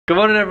Good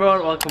morning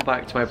everyone, welcome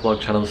back to my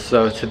vlog channel.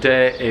 So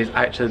today is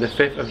actually the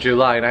 5th of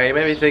July. Now you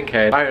may be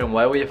thinking, Byron,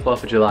 where were your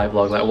 4th of July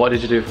vlog? Like, what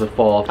did you do for the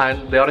 4th?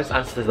 And the honest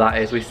answer to that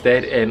is we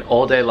stayed in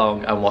all day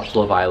long and watched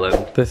Love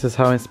Island. This is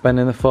how I'm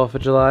spending the 4th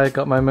of July.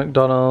 Got my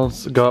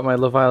McDonald's, got my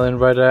Love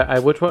Island ready. I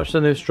would watch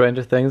the new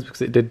Stranger Things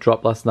because it did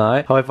drop last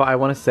night. However, I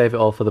want to save it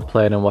all for the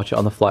plane and watch it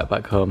on the flight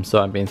back home.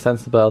 So I'm being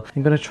sensible.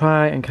 I'm going to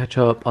try and catch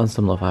up on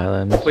some Love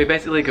Island. We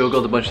basically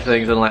googled a bunch of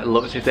things and like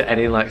looked into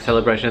any like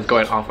celebrations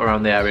going off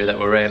around the area that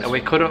we're in, and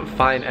we couldn't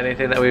find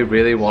anything that we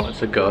really wanted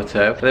to go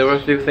to. There were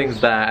a few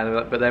things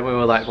there, but then we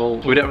were like, well,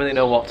 we don't really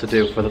know what to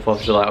do for the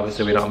 4th of July.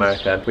 Obviously we're not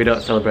American, we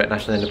don't celebrate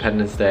National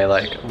Independence Day.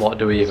 Like, what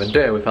do we even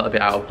do? We felt a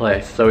bit out of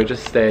place, so we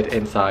just stayed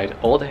inside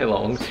all day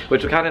long,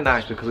 which was kind of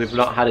nice because we've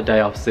not had a day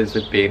off since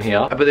we've been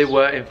here. But they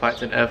were in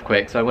fact an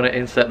earthquake, so I'm going to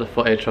insert the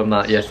footage from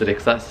that yesterday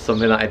because that's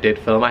something that I did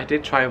film. I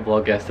did try and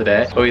vlog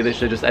yesterday, but we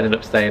literally just ended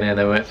up staying in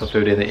and went for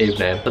food in the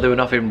evening, but there was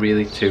nothing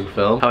really to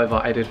film.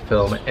 However, I did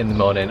film in the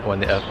morning when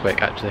the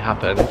earthquake actually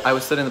happened. I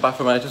was stood in the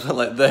bathroom and I just went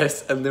like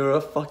this, and there were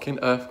a fucking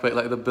earthquake,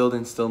 like the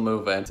building's still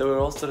moving. So we were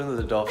all stood under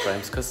the door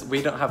frames because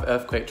we don't have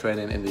earthquake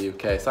training in the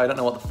UK, so I don't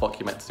know what the fuck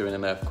you meant to do in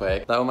an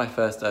earthquake. That was my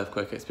first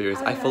earthquake experience.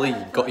 I fully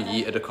got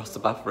yeeted across the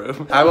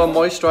bathroom. I was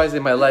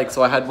moisturising my leg,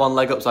 so I had one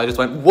leg up, so I just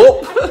went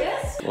whoop.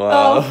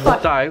 Wow. Oh,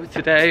 so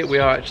today we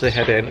are actually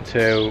heading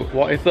to,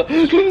 what is that?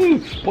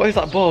 What is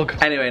that bug?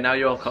 Anyway, now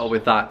you're all caught up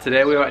with that.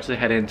 Today we are actually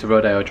heading to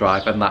Rodeo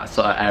Drive and that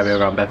sort of area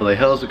around Beverly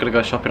Hills. We're gonna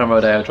go shopping on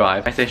Rodeo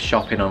Drive. I say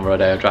shopping on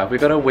Rodeo Drive. We're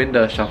gonna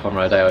window shop on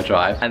Rodeo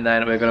Drive, and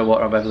then we're gonna walk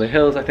around Beverly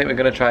Hills. I think we're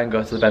gonna try and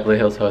go to the Beverly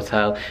Hills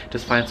Hotel,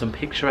 just find some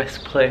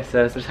picturesque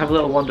places, just have a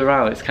little wander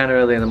around. It's kind of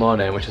early in the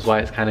morning, which is why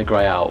it's kind of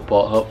grey out,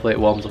 but hopefully it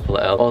warms up a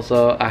little.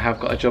 Also, I have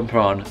got a jumper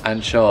on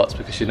and shorts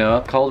because, you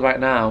know, cold right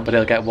now, but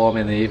it'll get warm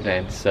in the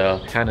evening, so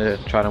kind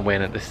of trying to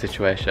win at this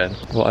situation.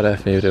 What on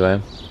earth are you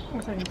doing? I'm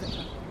taking a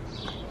picture.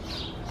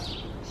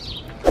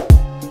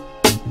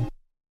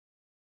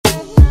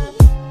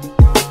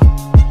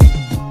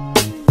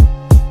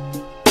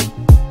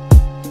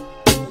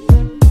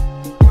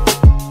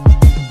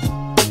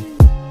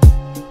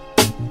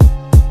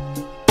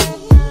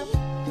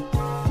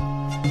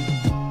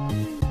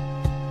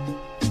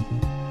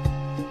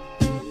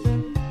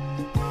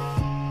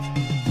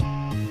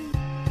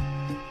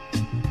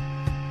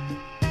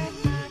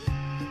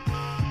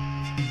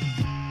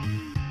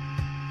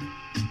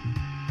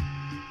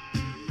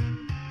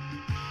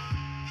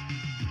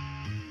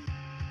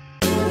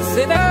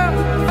 Sit up,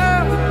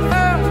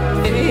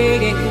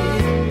 hey.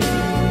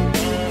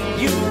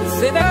 You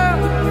sit up,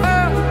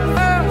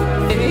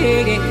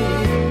 hey.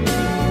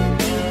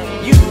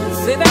 You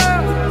sit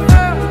up,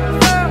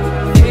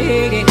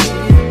 hey.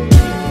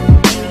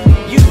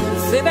 You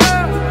sit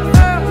up,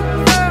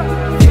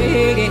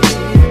 hey.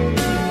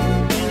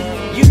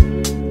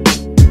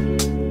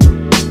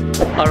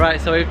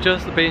 Alright, so we've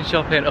just been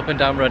shopping up and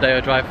down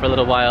Rodeo Drive for a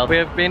little while. We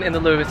have been in the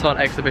Louis Vuitton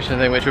exhibition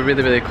thing, which was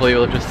really cool.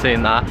 You'll have just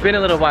seen that. It's been a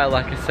little while,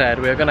 like I said.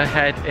 We are going to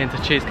head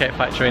into Cheesecake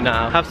Factory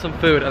now, have some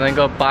food, and then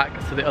go back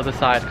to the other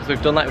side because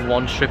we've done like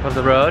one strip of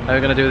the road, and we're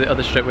going to do the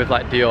other strip with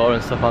like Dior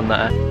and stuff on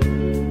there.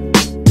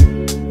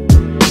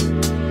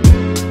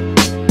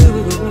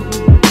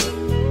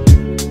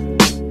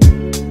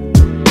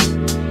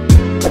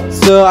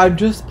 So I'm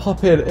just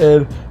popping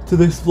in to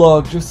this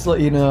vlog just to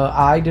let you know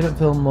I didn't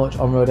film much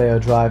on Rodeo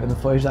Drive, and the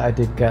footage that I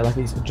did get, like,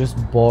 it's just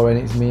boring.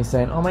 It's me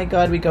saying, oh my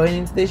god, we're going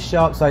into this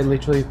shop, so I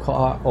literally cut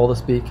out all the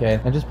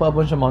speaking and just put a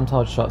bunch of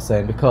montage shots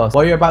in, because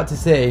what you're about to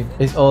see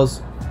is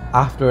us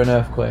after an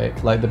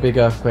earthquake, like the big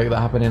earthquake that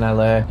happened in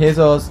LA. Here's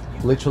us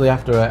literally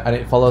after it, and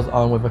it follows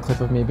on with a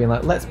clip of me being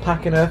like, let's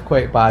pack an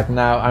earthquake bag.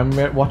 Now I'm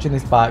watching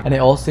this bag and it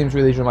all seems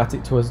really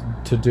dramatic to us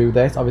to do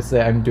this.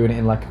 Obviously I'm doing it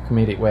in like a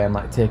comedic way. I'm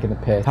like taking the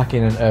piss,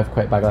 packing an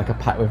earthquake bag, like a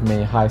pack with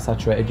me, high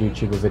saturated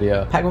YouTuber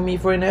video, pack with me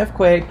for an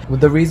earthquake.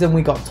 The reason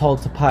we got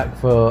told to pack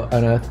for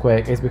an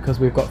earthquake is because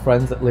we've got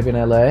friends that live in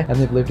LA, and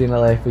they've lived in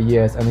LA for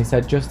years, and they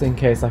said just in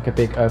case like a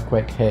big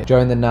earthquake hit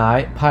during the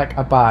night, pack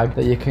a bag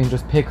that you can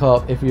just pick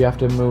up if you have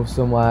to move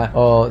somewhere,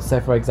 or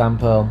say for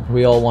example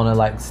we all want to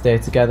like stay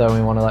together and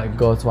we want to like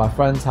go to our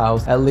friend's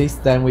house. At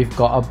least then we've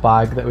got a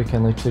bag that we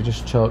can literally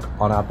just chuck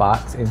on our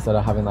backs instead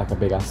of having like a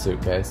big ass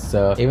suitcase.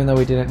 So even though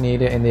we didn't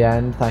need it in the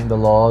end, thank the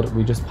Lord,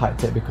 we just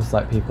packed it because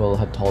like people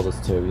had told us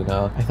to, you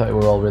know. I thought it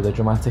were all really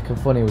dramatic and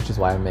funny, which is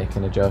why I'm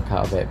making a joke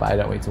out of it, but I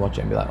don't wait to watch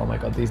it and be like, oh my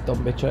god these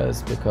dumb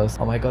bitches, because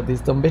oh my god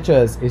these dumb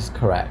bitches is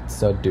correct.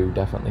 So do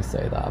definitely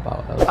say that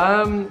about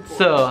us.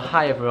 So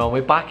hi everyone,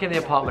 we're back in the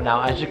apartment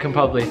now. As you can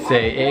probably see,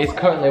 it is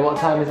currently, what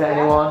time is it,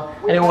 anyone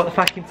what the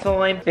fucking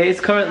time? It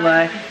is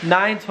currently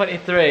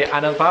 9:23,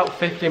 and about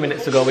 50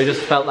 minutes ago we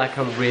just felt like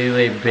a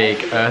really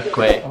big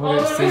earthquake. My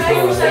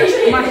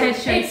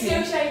head's shaking. It's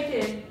still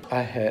shaking.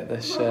 I hate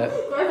this shit.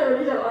 I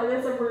really don't like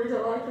this, I really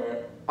don't like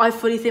it. I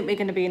fully think we're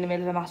going to be in the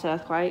middle of a mass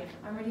earthquake.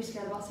 I'm really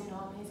scared about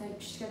tsunami. He's like,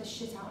 just scared the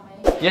shit out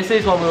of me.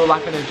 Yesterday's one we were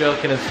laughing and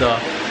joking and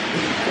stuff.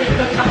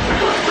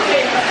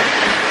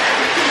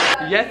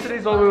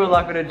 Yesterday's one we were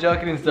laughing and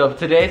joking and stuff.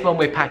 Today's one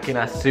we're packing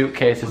our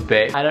suitcases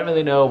bit. I don't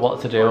really know what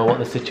to do or what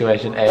the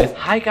situation is.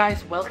 Hi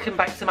guys, welcome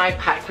back to my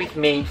pack with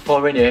me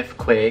for an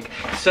earthquake.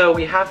 So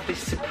we have this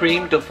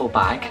Supreme duffel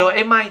bag. So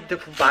in my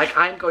duffel bag,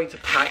 I'm going to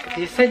pack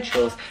the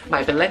essentials,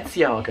 my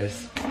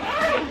Balenciagas.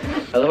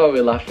 I love how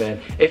we're laughing.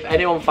 If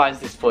anyone finds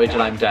this footage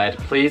and I'm dead,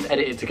 please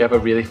edit it together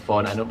really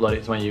fun and upload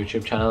it to my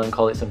YouTube channel and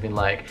call it something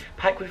like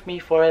Pack with me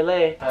for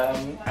LA.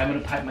 I'm gonna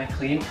pack my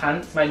clean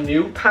pants, my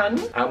new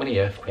pants. How many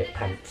earthquake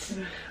pants?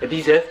 Are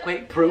these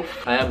earthquake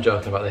proof? I am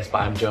joking about this,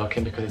 but I'm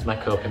joking because it's my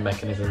coping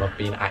mechanism of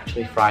being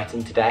actually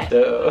frightened to death.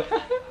 So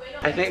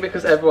I think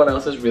because everyone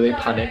else is really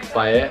panicked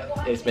by it,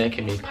 it's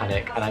making me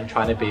panic, and I'm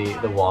trying to be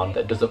the one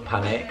that doesn't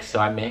panic, so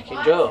I'm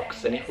making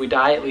jokes. And if we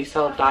die, at least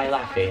I'll die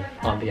laughing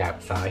on the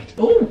outside.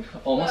 Oh,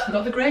 almost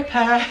forgot the grey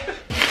pair.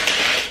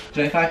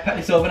 So if I pack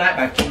this overnight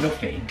bag for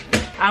nothing.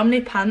 How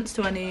many pants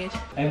do I need?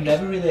 I've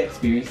never really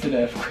experienced an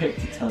earthquake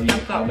to tell you.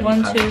 I've got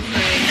 1, 2, 3, 4,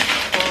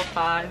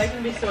 5. I'm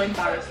gonna be so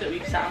embarrassed that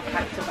we've sat and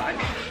packed a bag.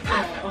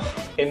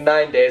 Oh. In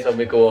 9 days when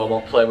we go home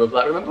on plane, we'll be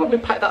like, remember when we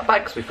packed that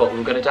bag because we thought we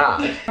were gonna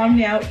die? How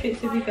many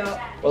outfits have you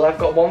got? Well, I've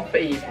got one for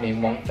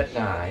evening, one for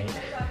night.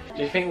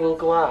 Do you think we'll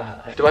go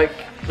out? Do I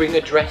bring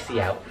a dressy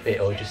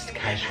outfit or just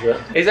casual?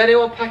 Is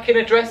anyone packing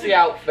a dressy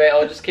outfit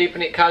or just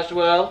keeping it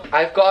casual?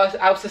 I've got a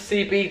House of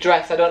CB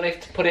dress, I don't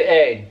need to put it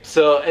in.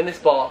 So in this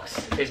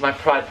box is my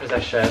pride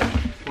possession,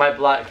 my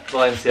black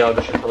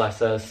Balenciaga triple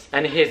S's.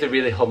 And here's a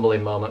really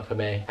humbling moment for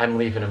me. I'm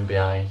leaving them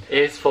behind.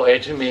 Here's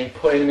footage of me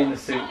putting them in the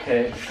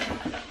suitcase.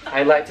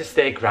 I like to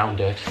stay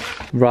grounded.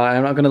 Right,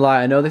 I'm not gonna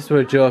lie, I know this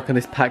was a joke and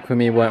this pack with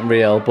me weren't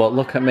real, but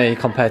look at me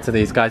compared to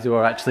these guys who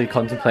are actually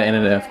contemplating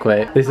an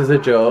earthquake. This is a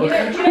joke.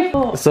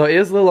 So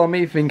here's little on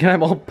me thinking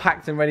I'm all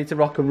packed and ready to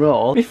rock and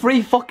roll. My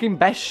 3 fucking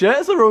best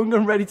shirts are hung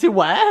and ready to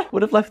wear.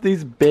 Would have left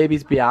these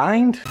babies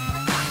behind.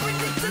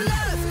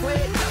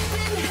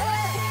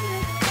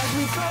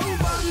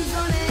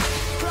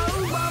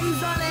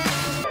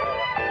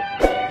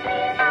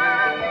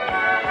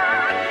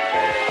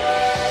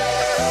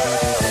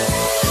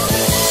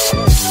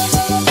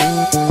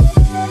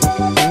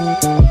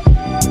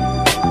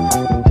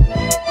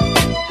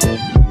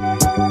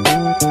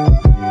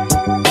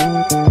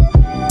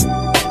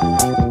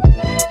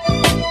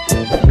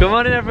 Good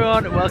morning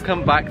everyone,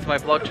 welcome back to my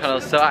vlog channel.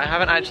 So I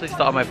haven't actually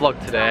started my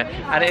vlog today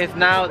and it is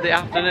now the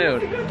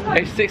afternoon.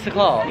 It's 6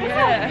 o'clock.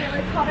 Yeah.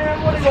 I can't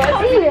remember what it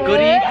was.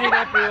 Good evening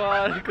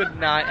everyone, good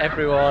night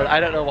everyone. I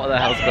don't know what the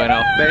hell's going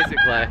on.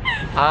 Basically,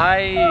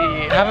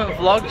 I haven't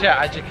vlogged yet,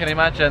 as you can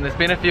imagine. There's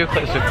been a few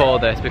clips before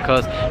this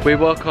because we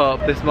woke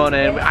up this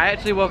morning. I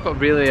actually woke up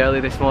really early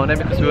this morning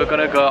because we were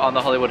going to go on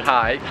the Hollywood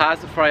hike. Haz,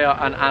 Freya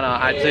and Anna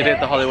actually did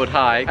the Hollywood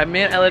hike and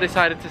me and Ella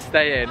decided to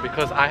stay in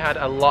because I had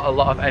a lot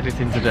of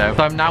editing to do.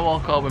 So I'm now all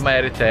caught up with my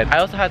editing. I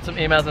also had some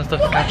emails and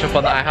stuff to catch up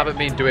on that I haven't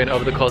been doing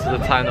over the course of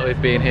the time that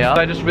we've been here.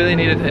 So I just really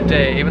needed a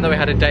day, even though we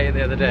had a day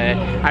the other day,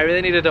 I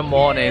really needed a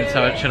morning,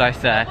 so should I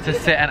say, to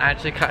sit and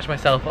actually catch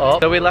myself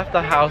up. So we left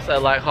the house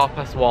at like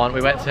 1:30.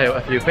 We went to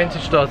a few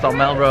vintage stores on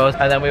Melrose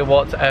and then we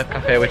walked to Earth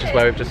Cafe, which is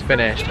where we've just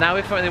finished. Now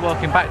we're currently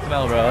walking back to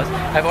Melrose.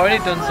 I've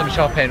already done some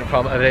shopping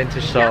from a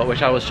vintage store,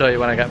 which I will show you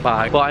when I get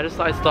back. But I just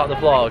thought I'd start the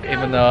vlog,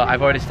 even though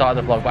I've already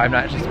started the vlog, but I've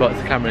not actually spoken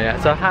to the camera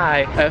yet. So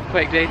hi,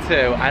 Earthquake Day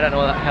 2. I don't know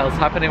what the hell's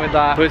happening with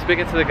that. We were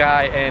speaking to the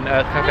guy in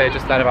Earth Cafe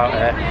just then about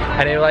it,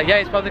 and he was like, yeah,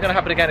 it's probably gonna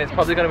happen again, it's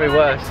probably gonna be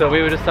worse. So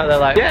we were just sat there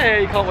like, yeah,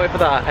 you can't wait for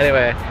that.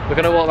 Anyway, we're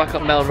gonna walk back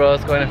up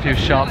Melrose, go in a few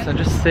shops and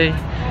just see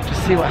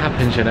what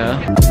happens, you know.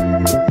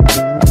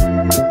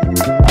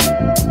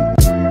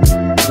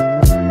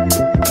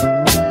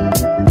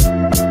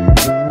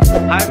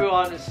 Hi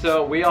everyone,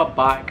 so we are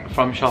back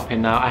from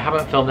shopping now. I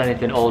haven't filmed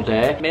anything all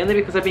day, mainly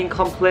because I've been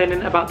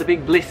complaining about the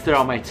big blister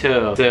on my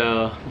toe.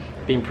 So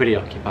been pretty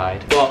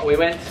occupied. But we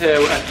went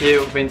to a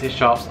few vintage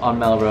shops on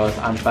Melrose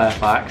and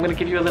Fairfax. I'm gonna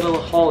give you a little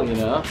haul, you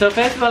know. So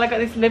first of all, I got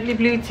this lovely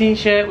blue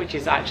t-shirt, which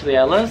is actually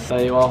Ella's.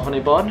 There you are, honey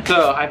bun.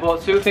 So I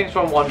bought 2 things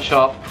from one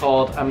shop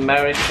called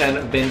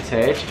American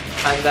Vintage,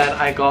 and then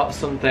I got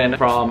something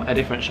from a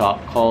different shop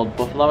called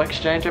Buffalo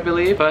Exchange, I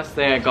believe. First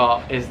thing I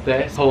got is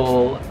this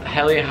whole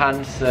Helly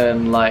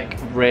Hansen like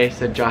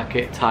racer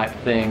jacket type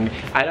thing.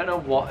 I don't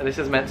know what this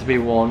is meant to be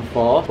worn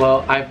for.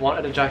 Well, I've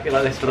wanted a jacket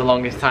like this for the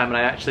longest time, and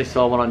I actually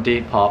saw one on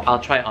Depop. I'll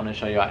try it on and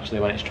show you actually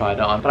when it's tried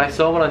on. But I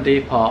saw one on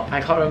Depop.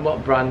 I can't remember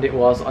what brand it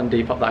was on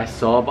Depop that I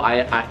saw, but I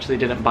actually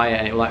didn't buy it,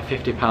 and it was like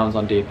 £50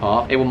 on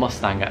Depop. It was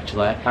Mustang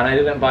actually, and I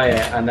didn't buy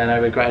it, and then I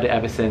regretted it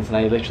ever since, and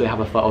I literally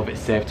have a photo of it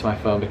saved to my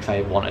phone because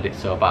I wanted it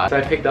so bad. So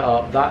I picked that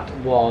up. That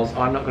was,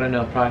 oh, I'm not gonna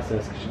know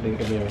prices because she didn't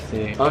give me a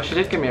receipt. Oh, she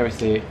did give me a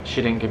receipt.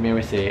 She didn't give me a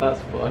receipt.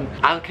 That's fun.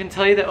 I can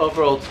tell you the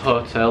overall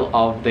total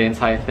of the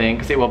entire thing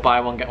because it will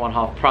buy one get one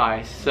half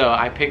price. So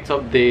I picked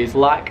up these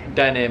black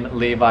denim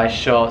Levi's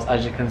shorts,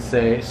 as you can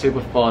see,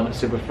 super fun,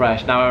 super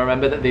fresh. Now I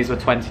remember that these were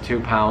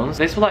 £22.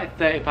 This were like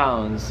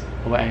 £30.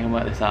 Oh, wait, I can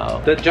work this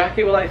out. The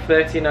jacket were like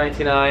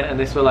 $13.99 and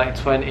this were like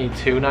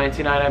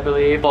 $22.99 I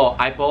believe. But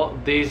I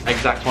bought these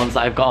exact ones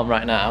that I've got on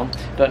right now.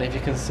 Don't know if you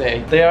can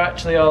see. They are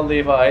actually all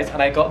Levi's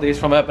and I got these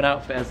from Urban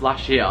Outfitters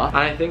last year. And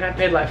I think I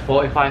paid like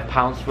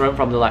 £45 for them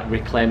from the like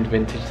reclaimed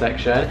vintage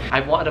section. I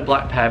wanted a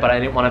black pair but I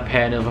didn't want to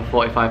pay another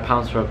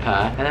 £45 for a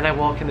pair. And then I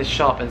walk in the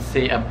shop and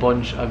see a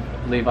bunch of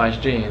Levi's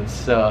jeans.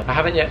 So I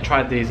haven't yet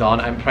tried these on.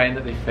 I'm praying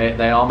that they fit.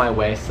 They are my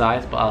waist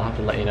size, but I'll have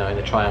to let you know in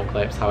the try on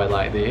clips how I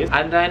like these.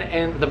 And then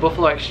in the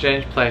Buffalo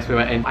Exchange place we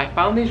went in, I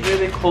found these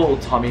really cool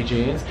Tommy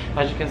jeans.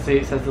 As you can see,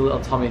 it says the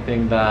little Tommy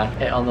thing there,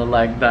 it on the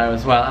leg there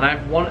as well. And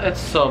I've wanted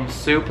some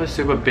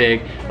super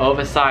big,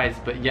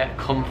 oversized but yet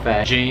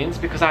comfy jeans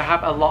because I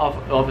have a lot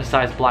of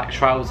oversized black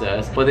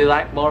trousers, but they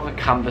like more of a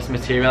canvas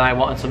material. I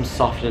wanted some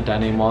softer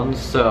denim ones,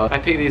 so I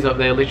picked these up.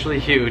 They're literally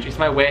huge. It's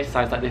my waist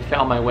size, like they fit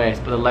on my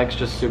waist, but the leg's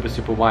just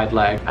super wide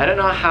leg. I don't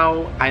know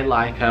how I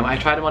like them. I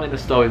tried them on in the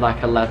store with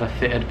like a leather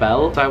fitted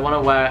belt, so I want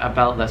to wear a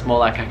belt that's more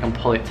like I can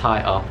pull it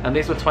tight up. And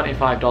these were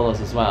 $25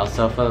 as well,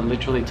 so for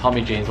literally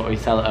Tommy jeans, what we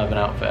sell at Urban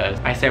Outfitters,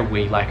 I say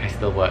we like I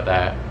still work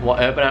there,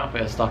 what Urban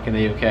Outfitters stock in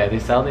the UK, they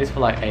sell these for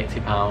like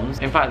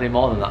 £80. In fact, they're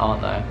more than that,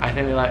 aren't they? I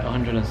think they're like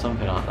 100 and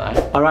something, aren't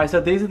they? Alright, so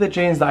these are the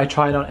jeans that I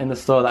tried on in the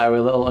store that I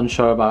was a little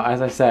unsure about.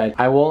 As I said,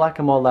 I wore like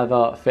a more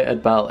leather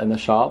fitted belt in the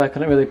shop. I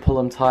couldn't really pull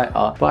them tight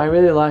up, but I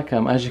really like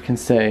them. As you can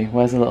see,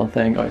 where's the little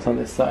thing? Oh, it's on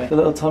this side. The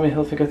little Tommy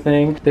Hilfiger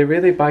thing. They're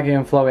really baggy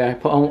and flowy. I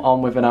put them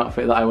on with an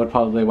outfit that I would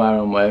probably wear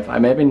them with. I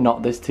maybe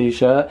not this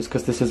t-shirt, just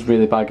because this is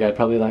really baggy. I'd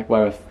probably like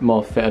wear a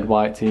more fitted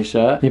white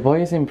t-shirt. Your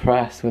boy is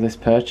impressed with this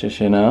purchase,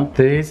 you know.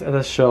 These are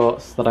the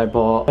shorts that I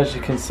bought. As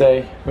you can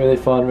see, really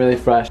fun, really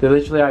fresh. They're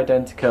literally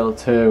identical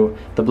to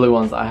the blue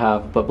ones that I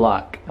have, but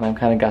black, and I'm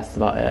kind of gassed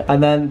about it.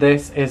 And then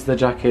this is the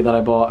jacket that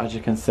I bought. As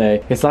you can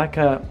see, it's like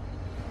a...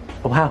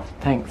 Oh, wow,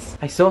 thanks.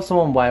 I saw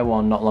someone wear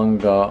one not long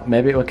ago.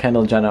 Maybe it was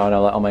Kendall Jenner and I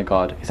was like, oh my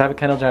god. It's either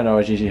Kendall Jenner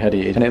or Gigi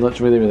Hadid, and it looks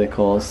really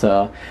cool.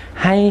 So,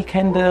 hi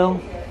Kendall.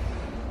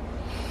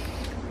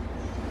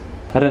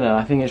 I don't know,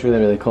 I think it's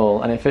really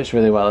cool and it fits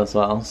really well as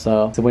well,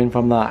 so it's a win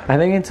from that. I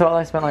think in total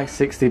I spent like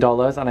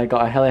 $60 and I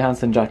got a Helly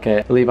Hansen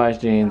jacket, Levi's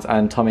jeans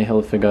and Tommy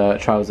Hilfiger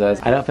trousers.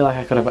 I don't feel like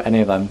I could have got any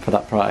of them for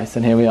that price,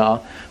 and here we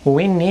are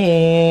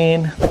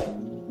winning.